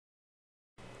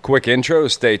quick intro.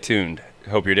 Stay tuned.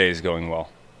 Hope your day is going well.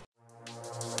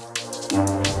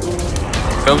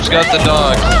 Cope's got the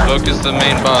dog. Smoke is the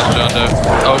main boss, John Doe.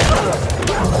 Oh.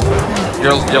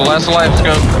 Your last life,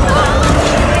 Scope.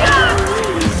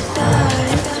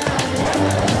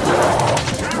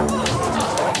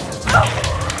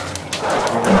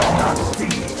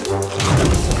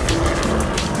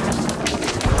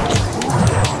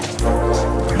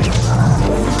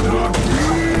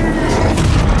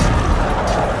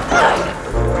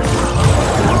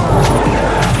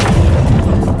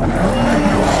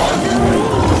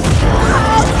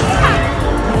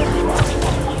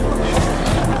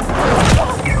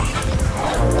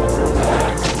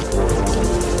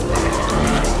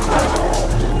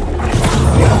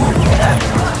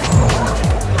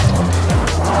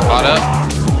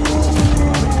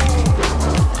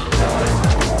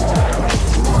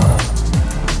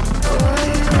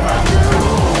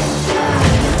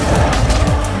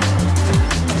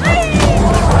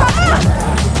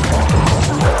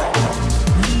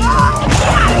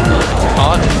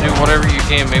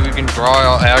 Maybe we can draw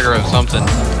out aggro or something.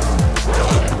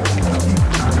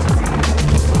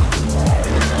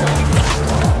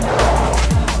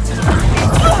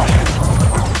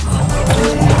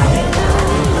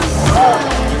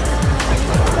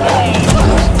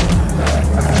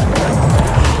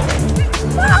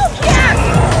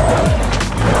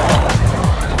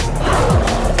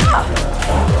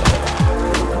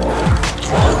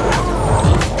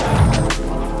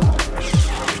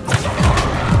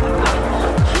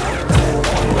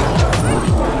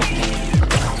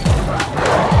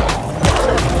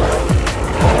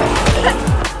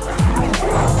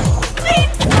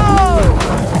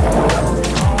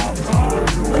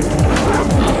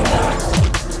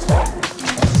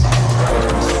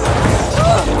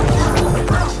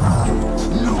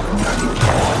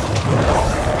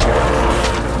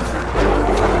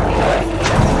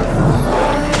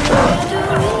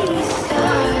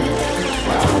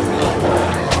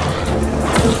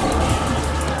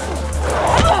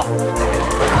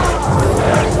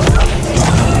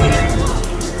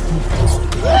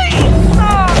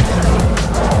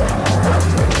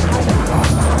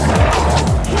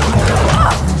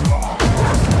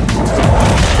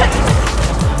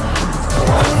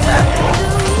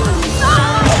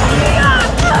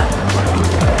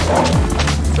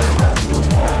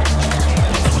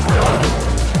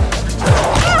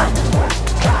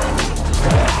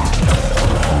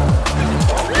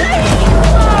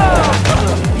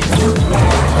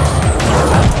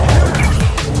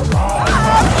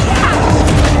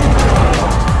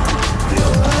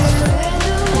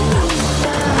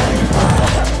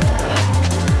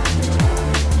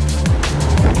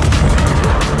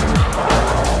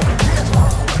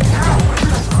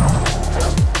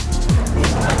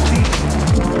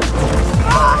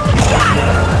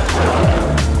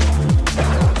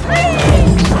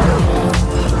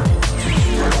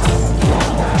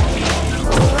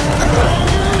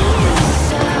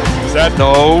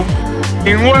 No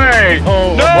way!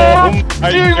 Oh, no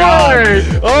my God!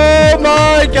 way! Oh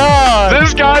my God!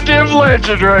 This goddamn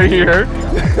legend right here!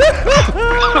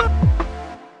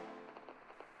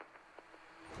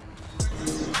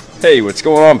 Hey, what's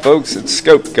going on, folks? It's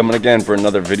Scope coming again for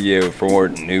another video for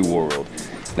New World.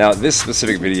 Now, this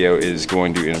specific video is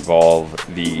going to involve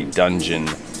the dungeon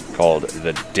called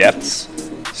The Depths.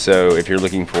 So if you're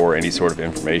looking for any sort of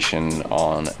information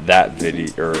on that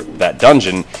video or that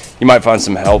dungeon, you might find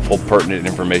some helpful, pertinent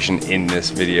information in this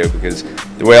video, because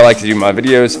the way I like to do my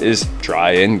videos is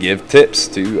try and give tips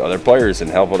to other players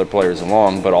and help other players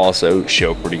along, but also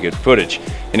show pretty good footage.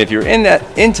 And if you're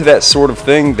into that sort of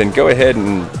thing, then go ahead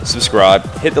and subscribe,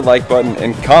 hit the like button,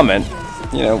 and comment,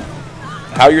 you know,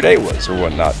 how your day was or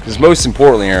whatnot, because most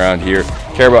importantly around here,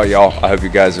 care about y'all. I hope you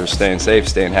guys are staying safe,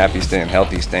 staying happy, staying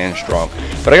healthy, staying strong.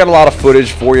 But I got a lot of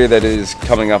footage for you that is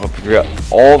coming up. I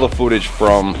got all the footage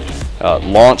from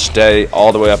launch day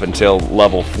all the way up until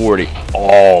level 40,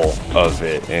 all of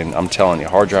it. And I'm telling you,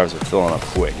 hard drives are filling up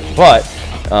quick. But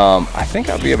I think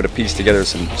I'll be able to piece together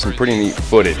some pretty neat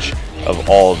footage of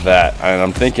all of that. And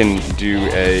I'm thinking do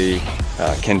a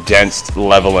condensed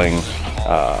leveling,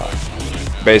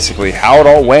 basically how it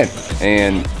all went.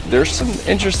 And there's some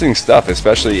interesting stuff,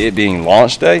 especially it being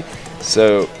launch day.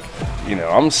 So, you know,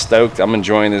 I'm stoked. I'm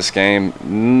enjoying this game.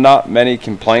 Not many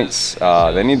complaints.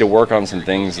 They need to work on some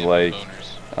things like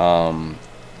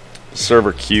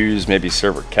server queues, maybe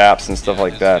server caps and stuff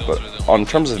like that. But on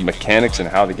terms of mechanics and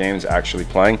how the game is actually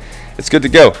playing, it's good to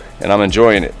go, and I'm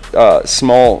enjoying it.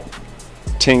 Small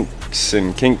tinks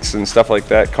and kinks and stuff like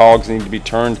that. Cogs need to be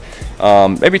turned.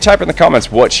 maybe type in the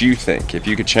comments what you think. If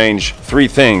you could change 3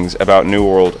 things about New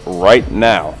World right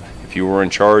now, if you were in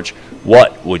charge,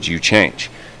 what would you change?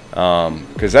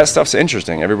 Because that stuff's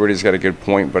interesting. Everybody's got a good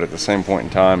point, but at the same point in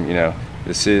time, you know,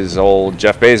 this is old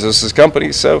Jeff Bezos'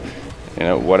 company, so, you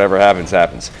know, whatever happens,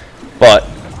 happens. But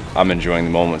I'm enjoying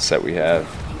the moments that we have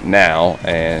now,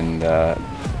 and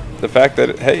the fact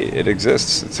that, hey, it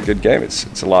exists. It's a good game.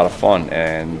 It's a lot of fun,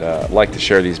 and I'd like to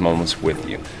share these moments with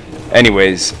you.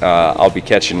 Anyways, I'll be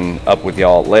catching up with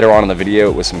y'all later on in the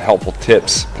video with some helpful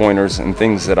tips, pointers, and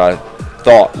things that I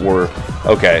thought were,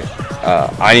 okay,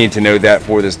 I need to know that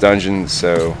for this dungeon,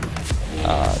 so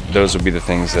those will be the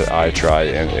things that I try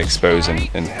and expose and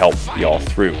help y'all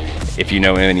through. If you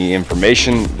know any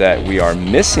information that we are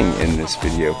missing in this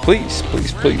video, please,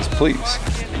 please, please, please,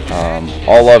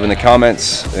 all love in the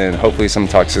comments, and hopefully some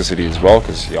toxicity as well,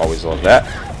 because you always love that.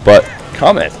 But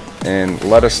comment and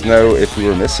let us know if we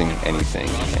were missing anything,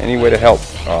 any way to help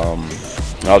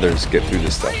others get through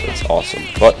this stuff. It's awesome.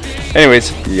 But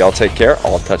anyways, y'all take care.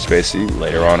 I'll touch base with you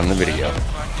later on in the video.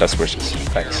 Best wishes.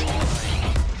 Thanks.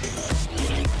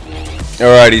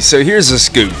 Alrighty, so here's the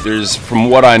scoop. There's, from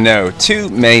what I know, 2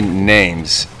 main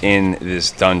names in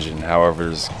this dungeon. However,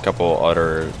 there's a couple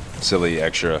other silly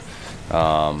extra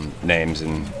names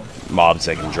and mobs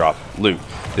that can drop loot.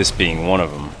 This being one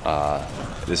of them.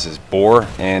 This is Boar,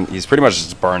 and he's pretty much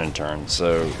just burn and turn,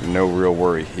 so no real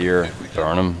worry here.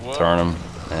 Burn him, turn him,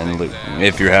 and loot.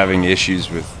 If you're having issues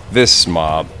with this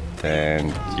mob,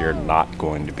 then you're not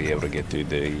going to be able to get through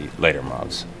the later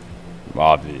mobs,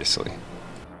 obviously.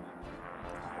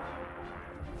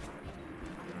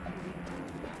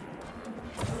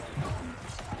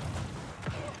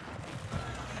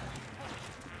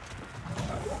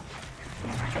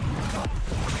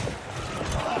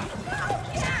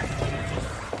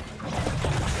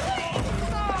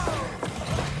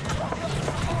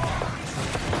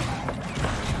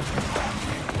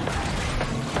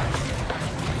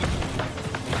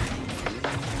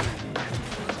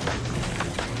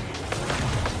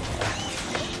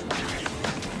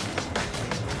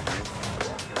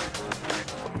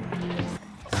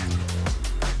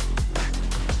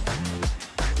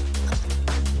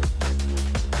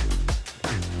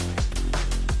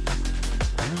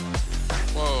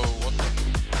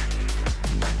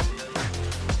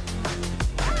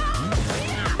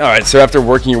 Alright, so after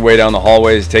working your way down the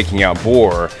hallways, taking out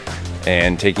Boar,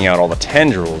 and taking out all the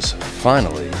tendrils,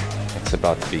 finally, it's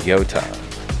about to be go time.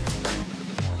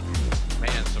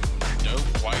 Man, some dope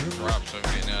white drops are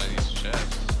getting out of these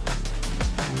chests.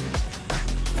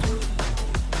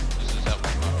 This is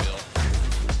helping my build.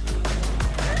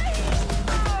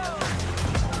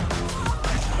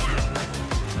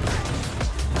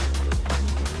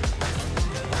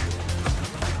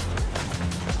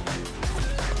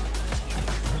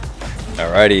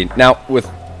 Alrighty, now with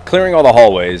clearing all the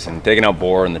hallways and taking out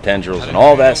Boar and the tendrils and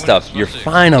all that stuff, you're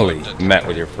finally met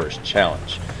with your first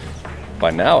challenge. By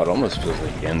now, it almost feels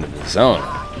like the end of the zone,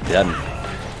 doesn't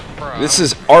it? This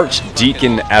is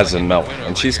Archdeacon Azamela,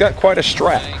 and she's got quite a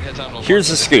strat. Here's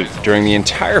the scoop. During the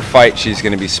entire fight, she's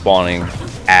going to be spawning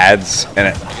adds, and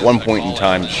at one point in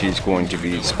time, she's going to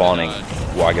be spawning,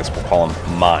 well, I guess we'll call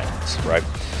them mines, right?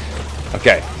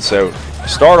 Okay, so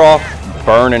start off,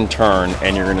 burn and turn,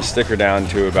 and you're going to stick her down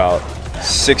to about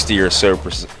 60 or so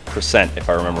percent, if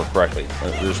I remember correctly.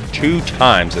 There's 2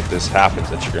 times that this happens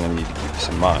that you're going to need to keep this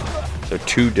in mind. So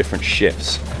 2 different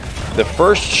shifts. The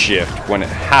first shift, when it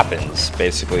happens,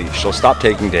 basically, she'll stop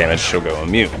taking damage, she'll go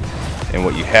immune. And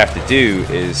what you have to do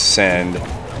is send,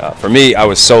 for me, I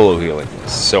was solo healing,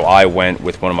 so I went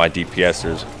with one of my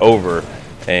DPSers over,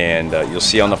 and you'll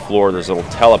see on the floor there's little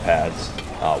telepads.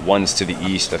 One's to the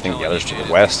east, I think the other's to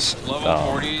the west.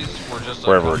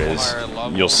 Wherever it is,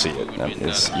 you'll see it.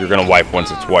 You're going to wipe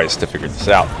once or twice to figure this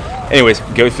out. Anyways,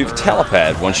 go through the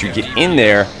telepad. Once you get in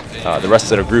there, the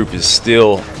rest of the group is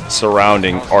still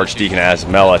surrounding Archdeacon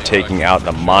Azamela, taking out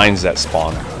the mines that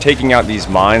spawn. Taking out these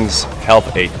mines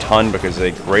help a ton because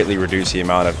they greatly reduce the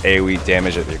amount of AoE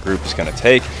damage that the group is going to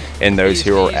take, and those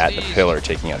who are at the pillar,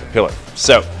 taking out the pillar.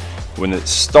 So, when it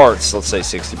starts, let's say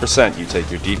 60%, you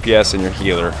take your DPS and your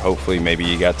healer. Hopefully, maybe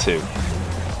you got 2.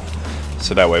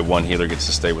 So that way, one healer gets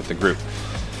to stay with the group.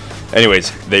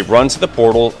 Anyways, they run to the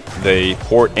portal, they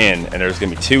port in, and there's going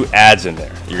to be 2 adds in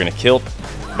there. You're going to kill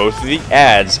both of the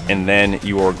adds, and then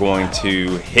you are going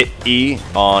to hit E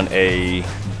on a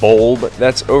bulb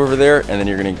that's over there, and then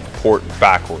you're going to port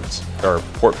backwards, or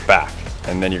port back.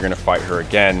 And then you're going to fight her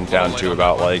again down to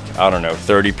about, like, I don't know,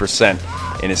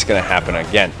 30%, and it's going to happen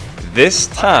again. This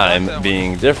time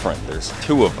being different. There's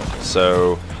 2 of them.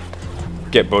 So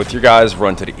get both your guys,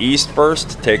 run to the east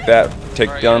first, take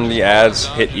down the ads,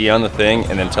 hit E on the thing,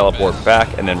 and then teleport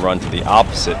back, and then run to the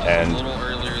opposite end,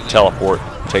 teleport,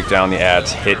 take down the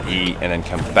ads, hit E, and then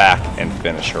come back and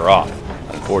finish her off.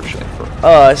 Unfortunately for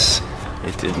us,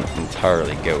 it didn't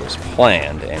entirely go as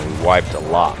planned, and we wiped a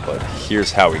lot, but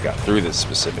here's how we got through this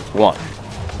specific one.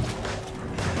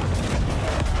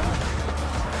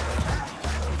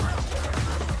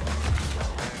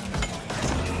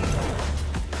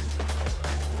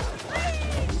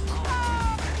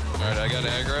 Alright, I got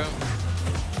aggro.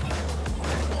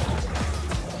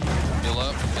 Heal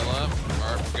up, heal up.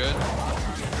 Alright, good.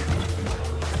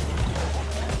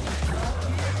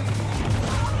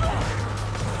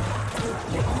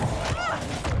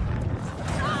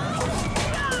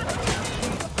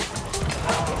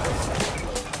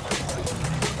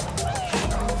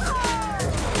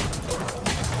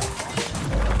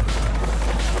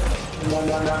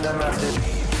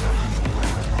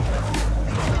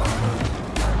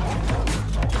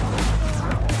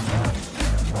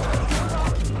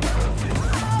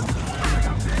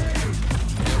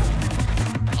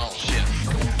 Oh shit.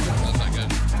 That's not good.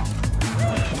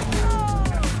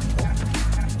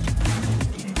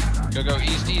 Go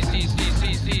east, east, east, east,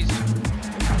 east, east.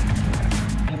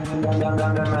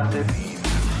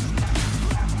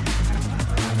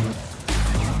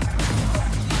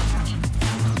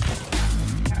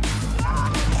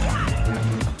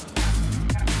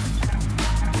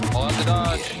 Pull out the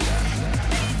dodge.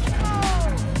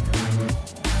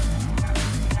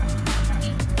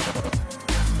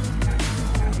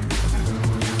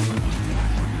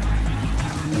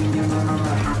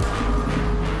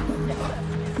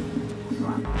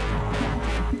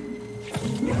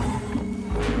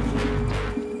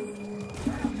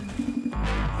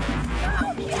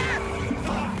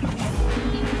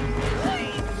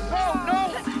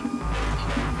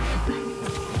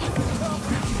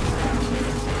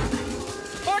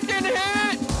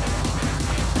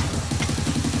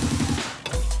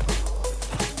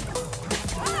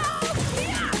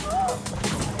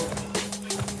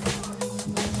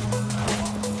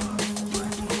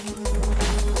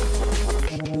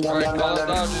 Alright, call out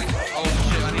dodges. Oh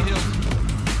shit, I need heals.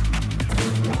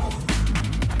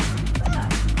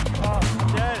 Oh,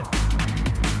 I'm dead.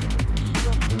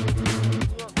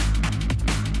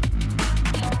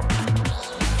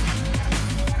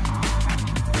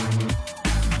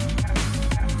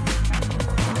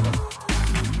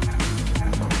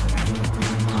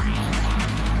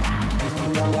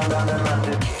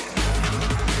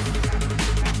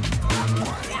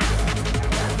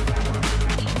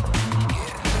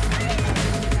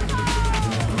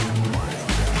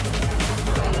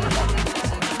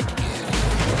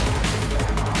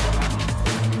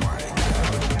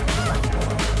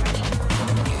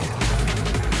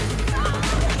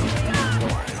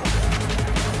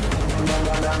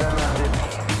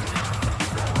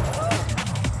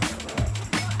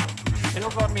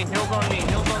 Heals on me, heals on me,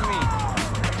 heals on me.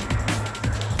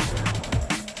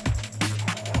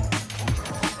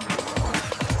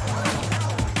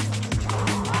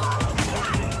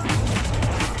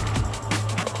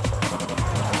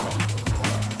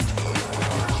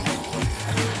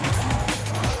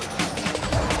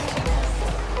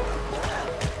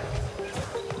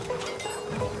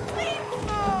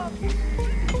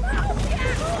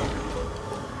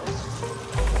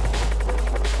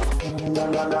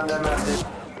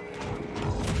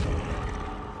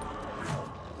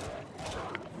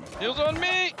 Heals on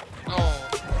me! Oh.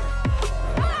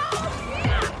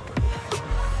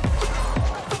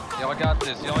 Y'all got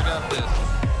this, y'all got this.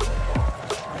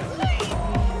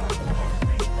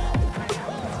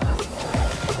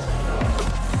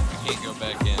 We can't go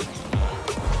back in.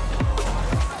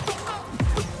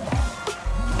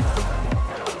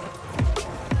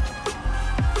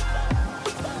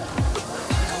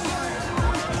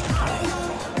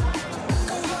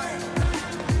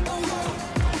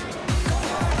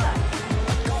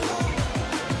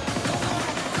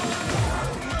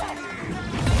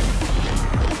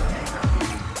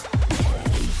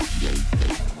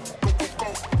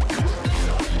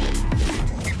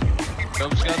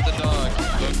 Cope's got the dog.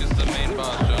 Cope is the main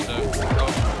boss, John Doe.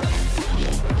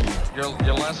 Cope.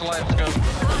 Your last life, Cope.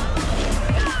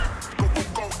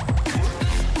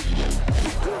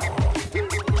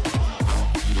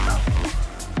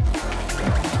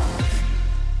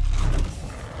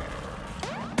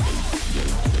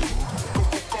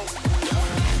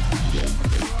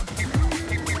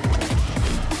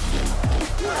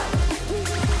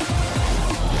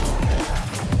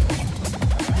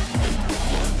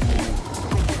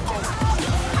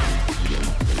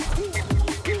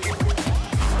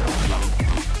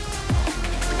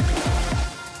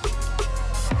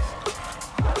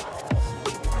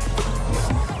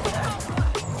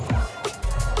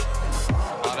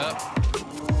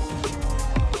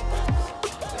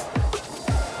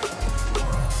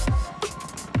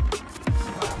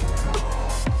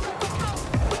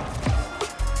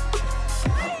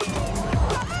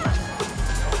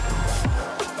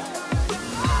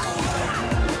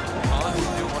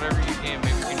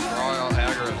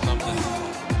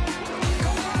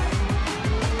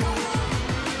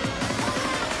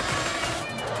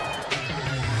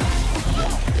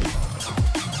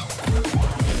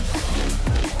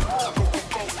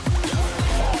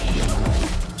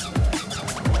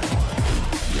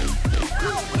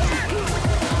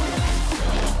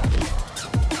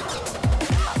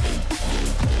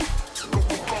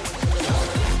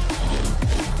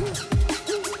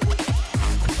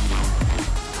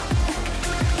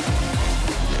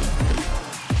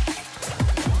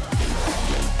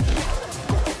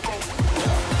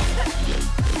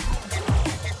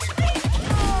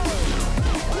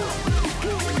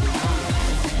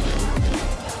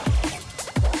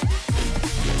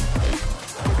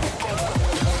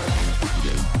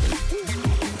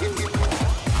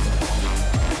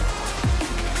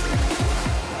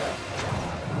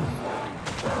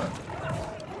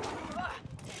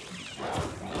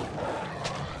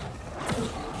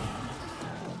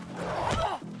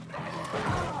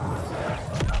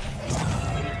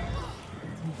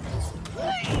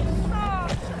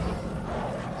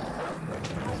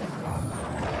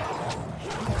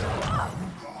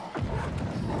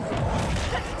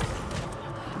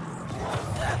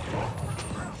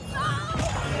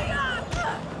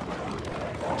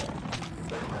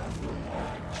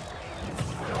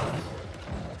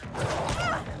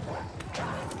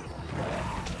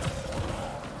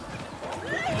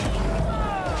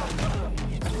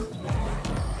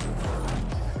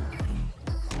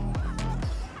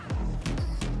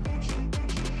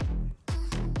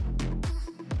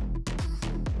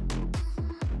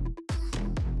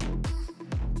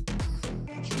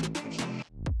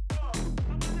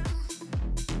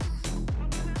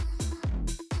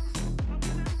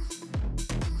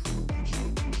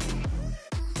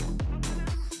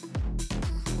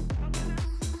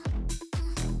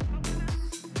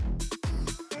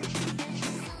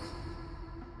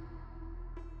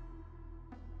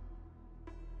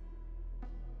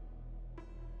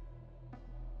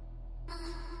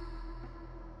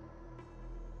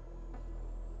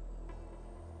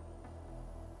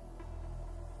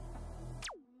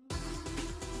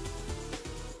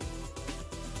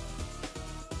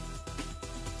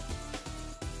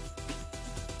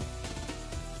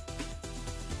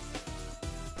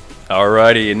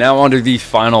 Alrighty, and now on to the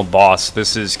final boss.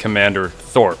 This is Commander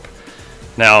Thorpe.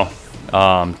 Now,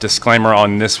 disclaimer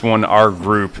on this one, our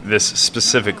group, this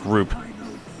specific group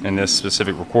in this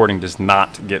specific recording does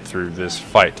not get through this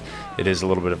fight. It is a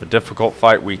little bit of a difficult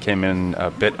fight. We came in a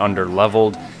bit under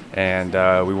leveled, and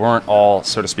we weren't all,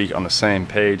 so to speak, on the same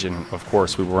page, and of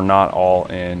course we were not all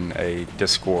in a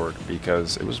Discord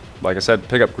because it was, like I said,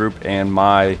 pickup group, and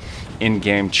my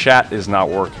in-game chat is not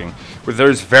working. With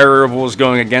those variables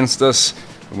going against us,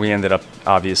 we ended up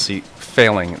obviously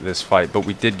failing this fight, but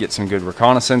we did get some good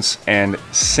reconnaissance, and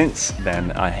since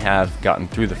then I have gotten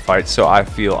through the fight, so I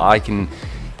feel I can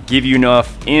give you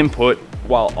enough input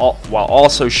while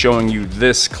also showing you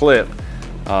this clip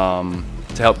to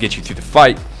help get you through the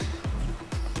fight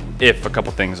if a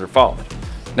couple things are followed.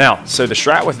 Now, so the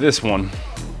strat with this one,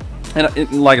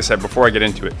 and like I said before I get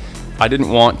into it, I didn't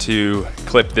want to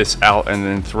clip this out and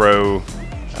then throw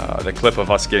the clip of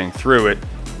us getting through it,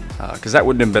 because that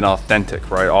wouldn't have been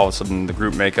authentic, right? All of a sudden the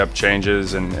group makeup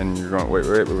changes and you're going,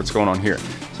 wait, what's going on here?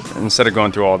 So instead of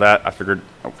going through all that, I figured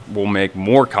we'll make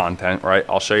more content, right?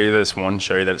 I'll show you this one,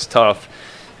 show you that it's tough,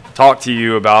 talk to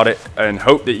you about it, and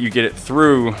hope that you get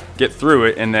through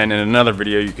it, and then in another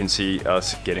video you can see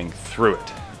us getting through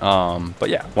it. But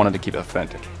yeah, wanted to keep it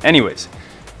authentic. Anyways,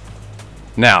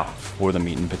 now for the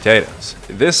meat and potatoes.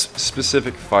 This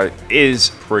specific fight is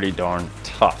pretty darn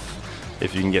tough.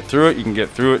 If you can get through it, you can get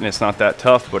through it, and it's not that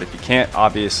tough. But if you can't,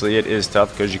 obviously it is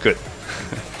tough because you could.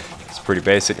 It's pretty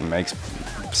basic and makes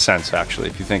sense actually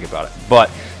if you think about it.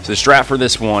 But so the strat for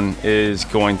this one is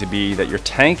going to be that your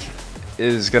tank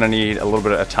is going to need a little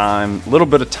bit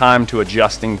of time to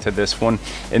adjusting to this one.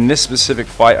 In this specific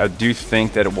fight, I do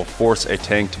think that it will force a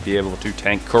tank to be able to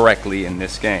tank correctly in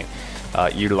this game,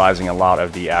 utilizing a lot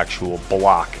of the actual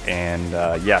block and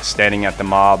yeah, standing at the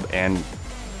mob and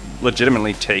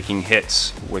legitimately taking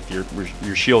hits with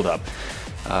your shield up.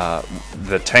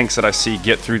 The tanks that I see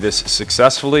get through this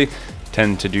successfully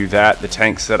tend to do that. The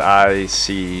tanks that I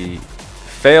see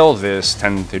fail this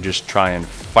tend to just try and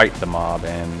fight the mob,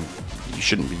 and you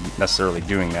shouldn't be necessarily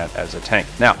doing that as a tank.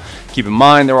 Now, keep in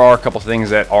mind there are a couple things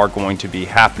that are going to be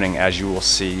happening, as you will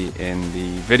see in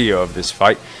the video of this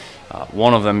fight.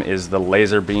 One of them is the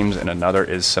laser beams, and another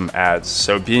is some ads.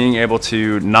 So being able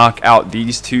to knock out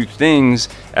these two things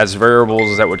as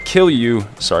variables that would kill you,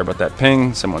 sorry about that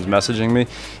ping, someone's messaging me.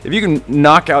 If you can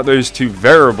knock out those two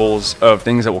variables of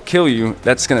things that will kill you,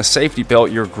 that's going to safety belt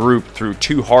your group through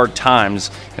two hard times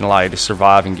and allow you to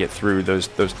survive and get through those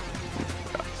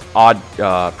odd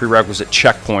prerequisite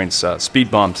checkpoints, speed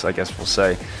bumps, I guess we'll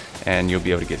say, and you'll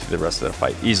be able to get through the rest of the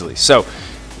fight easily. So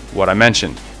what I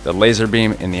mentioned, the laser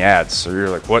beam and the ads. So you're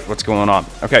like, what's going on?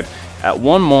 Okay, at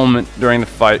one moment during the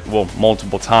fight, well,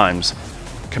 multiple times,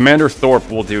 Commander Thorpe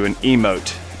will do an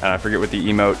emote, and I forget what the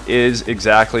emote is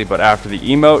exactly, but after the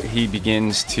emote, he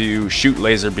begins to shoot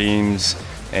laser beams,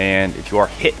 and if you are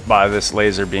hit by this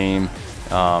laser beam,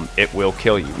 it will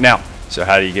kill you. Now, so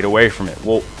how do you get away from it?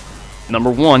 Well, number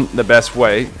one, the best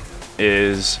way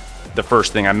is the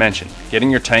first thing I mentioned, getting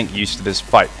your tank used to this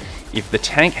fight. If the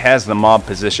tank has the mob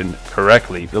positioned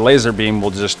correctly, the laser beam will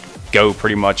just go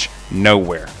pretty much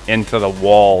nowhere into the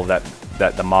wall that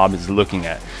the mob is looking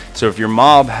at. So if your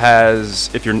mob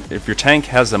has, if your tank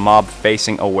has the mob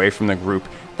facing away from the group,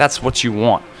 that's what you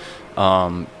want,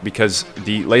 because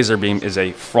the laser beam is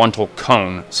a frontal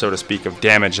cone, so to speak, of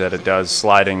damage that it does,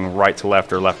 sliding right to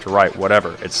left or left to right,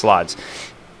 whatever it slides.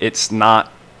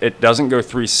 It doesn't go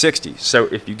 360, so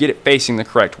if you get it facing the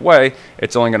correct way,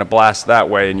 it's only going to blast that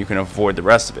way and you can avoid the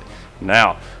rest of it.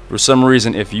 Now, for some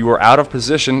reason, if you were out of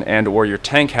position and or your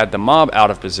tank had the mob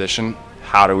out of position,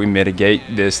 how do we mitigate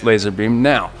this laser beam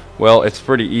now? Well, it's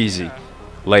pretty easy.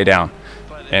 Lay down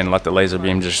and let the laser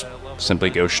beam just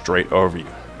simply go straight over you.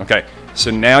 Okay,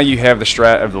 so now you have the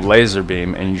strat of the laser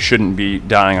beam, and you shouldn't be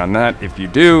dying on that. If you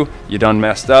do, you done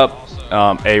messed up.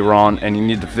 Aaron, and you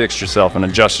need to fix yourself and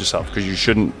adjust yourself, because you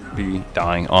shouldn't be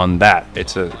dying on that.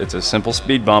 It's a simple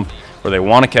speed bump where they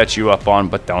want to catch you up on,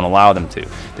 but don't allow them to.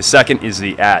 The second is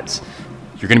the ads.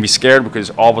 You're going to be scared because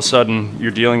all of a sudden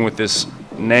you're dealing with this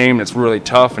name that's really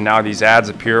tough, and now these ads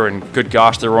appear, and good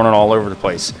gosh, they're running all over the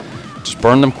place. Just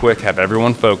burn them quick, have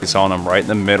everyone focus on them right in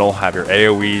the middle, have your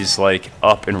AoEs like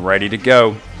up and ready to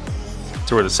go,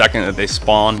 to where the second that they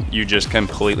spawn, you just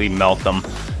completely melt them.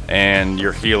 And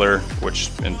your healer, which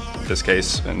in this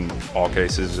case, in all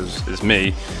cases, is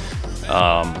me.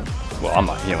 Well, I'm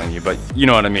not healing you, but you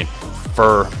know what I mean.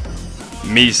 For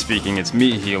me speaking, it's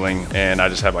me healing, and I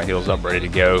just have my heals up ready to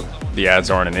go. The ads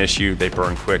aren't an issue. They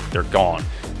burn quick. They're gone.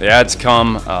 The ads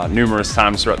come numerous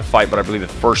times throughout the fight, but I believe the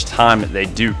first time that they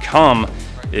do come,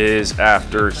 is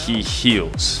after he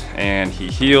heals, and he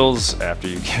heals after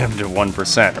you get him to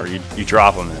 1%, or you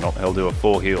drop him and he'll do a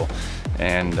full heal,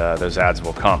 and those ads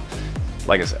will come.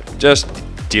 Like I said, just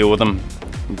deal with them,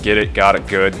 got it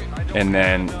good, and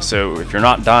then so if you're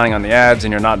not dying on the ads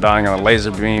and you're not dying on a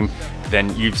laser beam,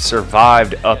 then you've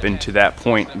survived up into that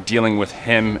point dealing with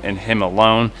him and him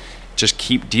alone. Just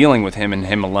keep dealing with him and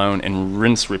him alone and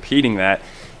rinse repeating that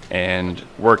and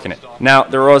working it. Now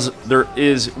there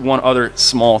is one other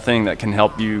small thing that can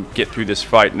help you get through this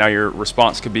fight. Now your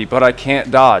response could be, but I can't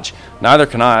dodge. Neither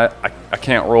can I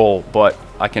can't roll, but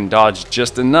I can dodge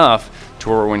just enough to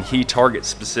where when he targets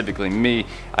specifically me,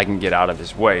 I can get out of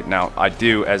his way. Now I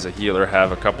do, as a healer,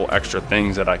 have a couple extra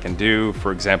things that I can do.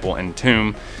 For example,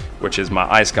 Entomb, which is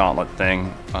my ice gauntlet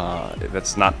thing.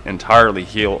 That's not entirely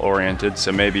heal oriented,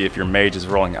 so maybe if your mage is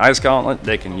rolling ice gauntlet,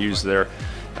 they can use their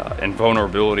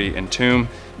invulnerability Entomb,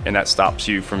 and that stops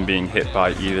you from being hit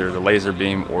by either the laser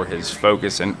beam or his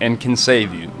focus, and can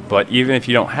save you. But even if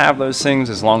you don't have those things,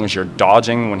 as long as you're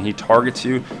dodging when he targets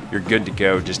you, you're good to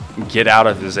go. Just get out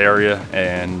of his area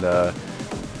and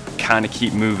kind of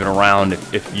keep moving around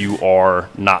if you are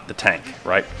not the tank,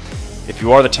 right? If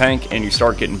you are the tank and you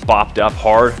start getting bopped up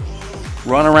hard,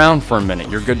 run around for a minute.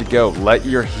 You're good to go. Let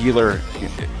your healer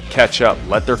catch up.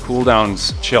 Let their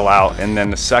cooldowns chill out. And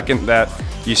then the second that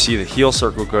you see the heal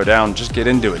circle go down, just get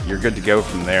into it. You're good to go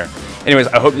from there. Anyways,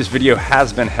 I hope this video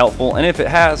has been helpful. And if it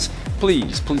has,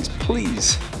 please, please,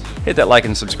 please hit that like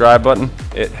and subscribe button.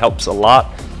 It helps a lot.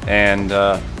 And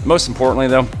most importantly,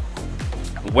 though,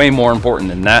 way more important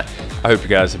than that, I hope you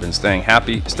guys have been staying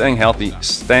happy, staying healthy,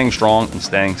 staying strong, and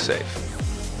staying safe.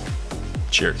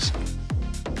 Cheers.